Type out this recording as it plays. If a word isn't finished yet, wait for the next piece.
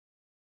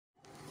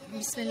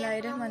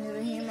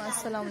बिस्मिल्लाहिर्रहमानिर्रहीम।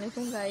 अस्सलाम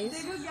वालेकुम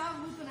guys,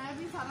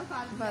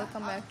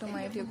 welcome back to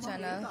my YouTube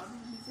channel.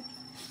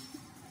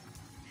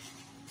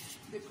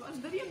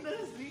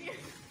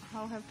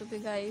 How have to be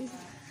guys?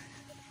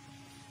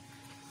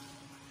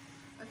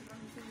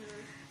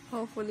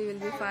 Hopefully will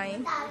be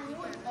fine.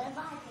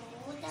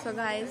 So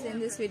guys, in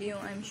this video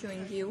I am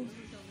showing you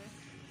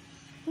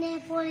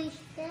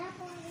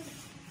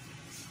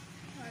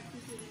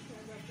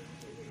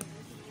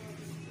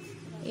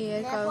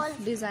air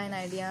curve design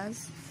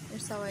ideas.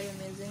 It's a very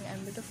amazing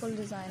and beautiful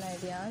design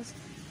ideas.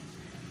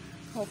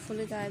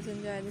 Hopefully guys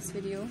enjoy this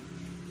video.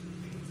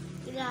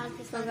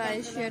 So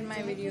guys, share my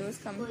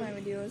videos, comment my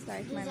videos,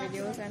 like my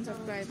videos and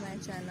subscribe my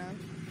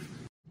channel.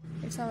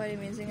 It's a very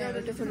amazing and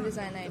beautiful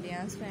design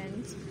ideas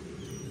friends.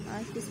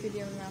 आज की इस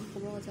video में मैं आपको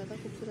बहुत ज़्यादा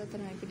खूबसूरत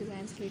तरह के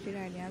डिज़ाइन से रिलेटेड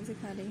आइडियाज़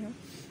दिखा रही हूँ।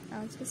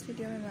 आज की इस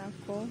वीडियो में मैं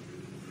आपको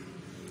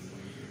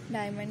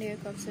डायमंड एयर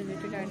कप से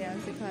रिलेटेड आइडियाज़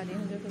दिखा रही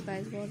हूँ, जो कि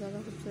गाइस बहुत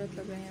ज़्यादा खूबसूरत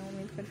लग रहे हैं।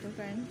 उम्मीद करती हूँ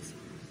फ्रेंड्स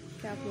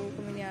कि आप लोगों को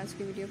मेरी आज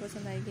की वीडियो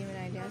पसंद आएगी, मेरे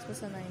आइडियाज़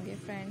पसंद आएंगे।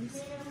 फ्रेंड्स,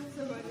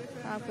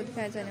 आपको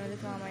दिखाए जाने वाले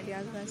तमाम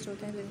आइडियाज़ बेस्ट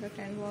होते हैं जिनका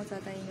ट्रेंड बहुत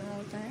ज़्यादा यूँ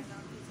होता है,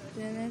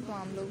 जिन्हें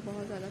तमाम लोग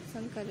बहुत ज़्यादा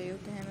पसंद कर रहे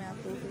होते हैं। मैं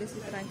आप लोगों को इसी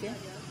तरह के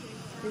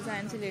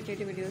डिज़ाइन से रिलेटेड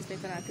वीडियोस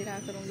लेकर आती रहा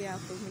करूँगी।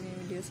 आप लोग मेरी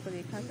वीडियोस को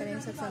देखा करें,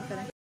 सब्सक्राइब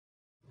करें।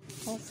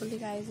 Hopefully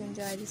guys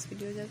enjoy this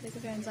video. जैसे कि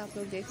फ्रेंड्स आप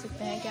लोग देख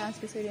सकते हैं कि आज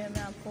की वीडियो में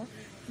आपको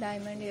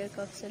डायमंड एयर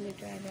कप से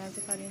रिलेटेड आइडियाज़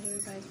दिखा रही हूँ, जो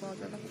गाइस बहुत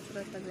ज़्यादा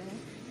खूबसूरत लग रहे हैं।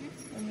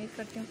 उम्मीद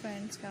करती हूँ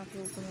फ्रेंड्स कि आप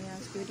लोगों को मेरी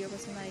आज की वीडियो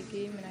पसंद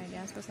आएगी, मेरे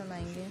आइडियाज़ पसंद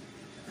आएंगे।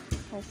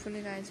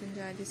 Hopefully guys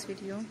enjoy this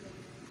video.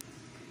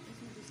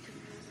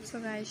 So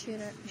guys,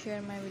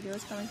 share my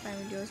videos, comment my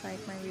videos,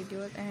 like my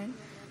videos and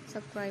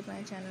subscribe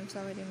my channel. It's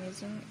a very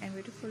amazing and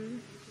beautiful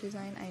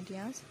design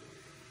ideas.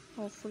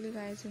 Hopefully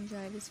guys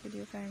enjoy this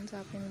video friends.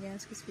 आपने मेरी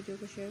आज की इस video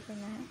को share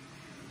करना है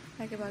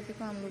ताकि बाकी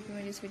को हम लोग भी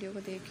मेरी इस वीडियो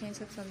को देखें,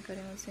 सब पसंद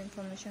करें, उससे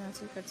इन्फॉर्मेशन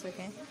हासिल कर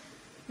सकें।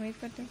 उम्मीद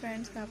करते हैं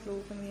फ्रेंड्स कि आप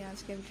लोगों को मेरी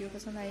आज की वीडियो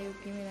पसंद आई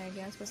होगी, मेरे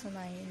आइडियाज़ पसंद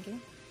आएंगे।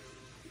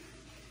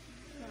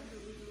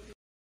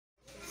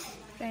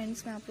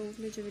 फ्रेंड्स, मैं आप लोगों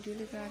के लिए जो वीडियो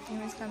लेकर आती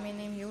हूँ इसका मेन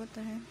नेम ये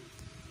होता है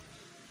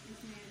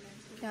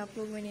कि आप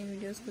लोग मेरी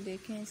वीडियोस को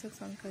देखें, इसे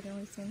पसंद करें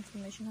और इससे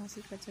इन्फॉर्मेशन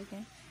हासिल कर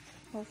सकें।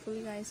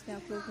 होपफुली गाइस कि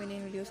आप लोग मेरी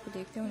वीडियोस को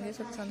देखते होंगे,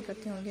 सब पसंद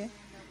करते होंगे,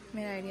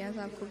 मेरे आइडियाज़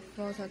आपको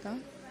बहुत ज़्यादा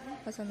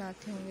पसंद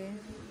आते होंगे।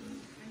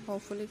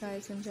 Hopefully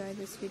guys enjoy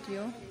this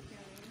video.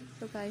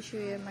 तो guys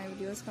share my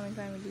videos, comment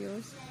my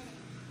videos,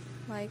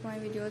 like my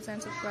videos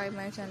and subscribe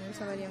my channel.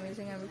 It's a very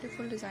amazing and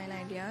beautiful design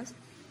ideas.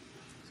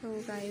 So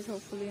guys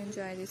hopefully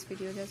enjoy this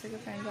video। जैसे कि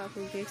friends आप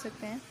लोग देख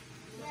सकते हैं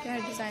कि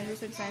हर design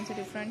दूसरे डिज़ाइन से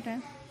डिफरेंट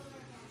है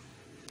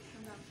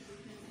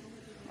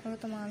और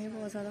तमाम ही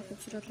बहुत ज़्यादा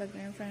खूबसूरत लग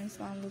रहे हैं। फ्रेंड्स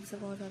तो आप लोग से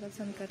बहुत ज़्यादा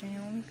पसंद कर रहे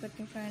हैं। उम्मीद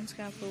करती हूँ फ्रेंड्स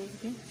कि आप लोगों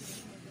की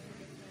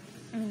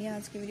मेरी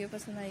आज की वीडियो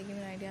पसंद आएगी,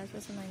 मेरे आइडियाज़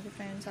पसंद आएंगे।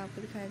 फ्रेंड्स,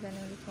 आपको दिखाए जाने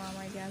वाले तमाम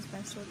आइडियाज़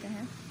बेस्ट होते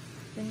हैं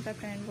जिनका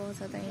ट्रेंड बहुत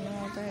ज़्यादा इन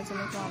होता है,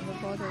 जिन्हें तो आप लोग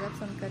बहुत ज़्यादा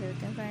पसंद कर रहे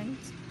होते हैं।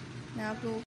 फ्रेंड्स, मैं आप लोग